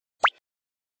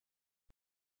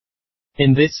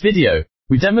In this video,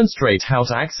 we demonstrate how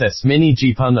to access Mini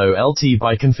GPON OLT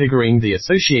by configuring the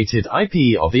associated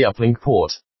IP of the uplink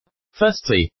port.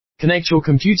 Firstly, connect your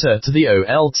computer to the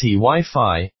OLT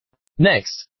Wi-Fi.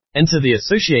 Next, enter the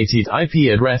associated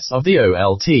IP address of the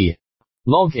OLT.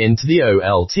 Log in to the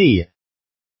OLT.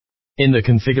 In the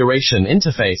configuration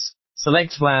interface,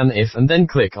 select VLAN if and then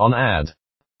click on Add.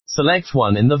 Select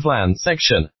 1 in the VLAN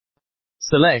section.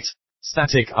 Select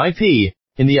Static IP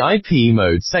in the IP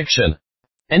mode section.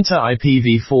 Enter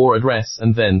IPv4 address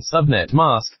and then subnet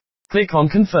mask. Click on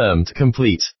Confirm to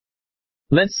complete.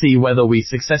 Let's see whether we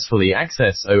successfully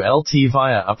access OLT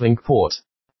via uplink port.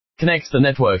 Connect the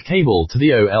network cable to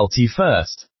the OLT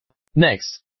first.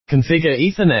 Next, configure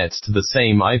Ethernet to the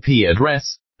same IP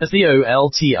address as the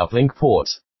OLT uplink port.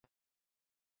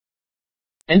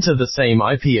 Enter the same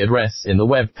IP address in the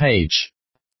web page.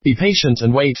 Be patient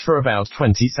and wait for about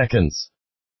 20 seconds.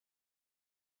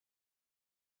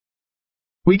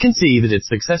 We can see that it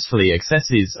successfully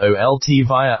accesses OLT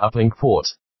via uplink port.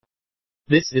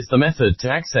 This is the method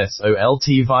to access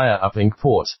OLT via uplink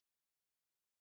port.